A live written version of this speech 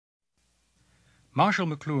Marshall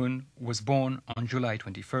McLuhan was born on July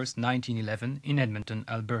 21st, 1911 in Edmonton,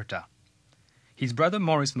 Alberta. His brother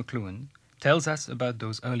Maurice McLuhan tells us about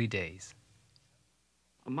those early days.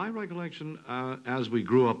 My recollection as we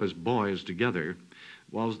grew up as boys together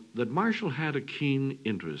was that Marshall had a keen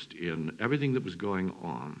interest in everything that was going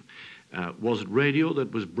on. Was it radio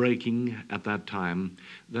that was breaking at that time?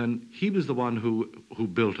 Then he was the one who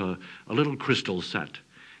built a little crystal set.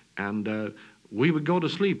 And we would go to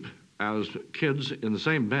sleep as kids in the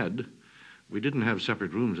same bed. We didn't have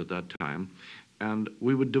separate rooms at that time. And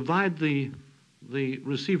we would divide the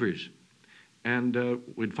receivers. And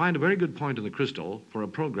we'd find a very good point in the crystal for a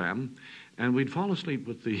program, and we'd fall asleep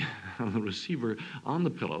with the receiver on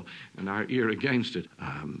the pillow and our ear against it.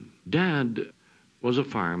 Dad was a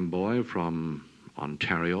farm boy from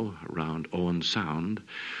Ontario, around Owen Sound,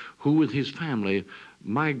 who with his family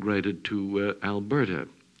migrated to Alberta,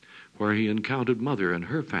 where he encountered Mother and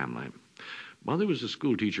her family. Mother was a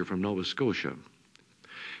schoolteacher from Nova Scotia.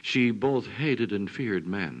 She both hated and feared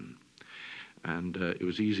men. And it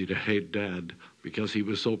was easy to hate Dad because he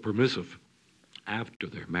was so permissive after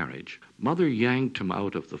their marriage. Mother yanked him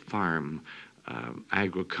out of the farm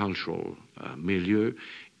agricultural milieu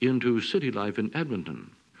into city life in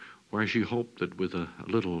Edmonton, where she hoped that with a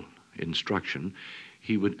little instruction,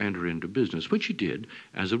 he would enter into business, which he did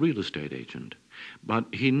as a real estate agent. But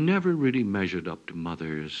he never really measured up to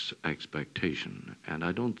Mother's expectation, and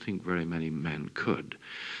I don't think very many men could.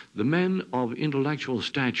 The men of intellectual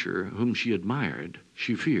stature whom she admired,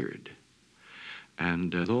 she feared.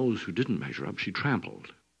 And those who didn't measure up, she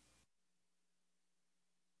trampled.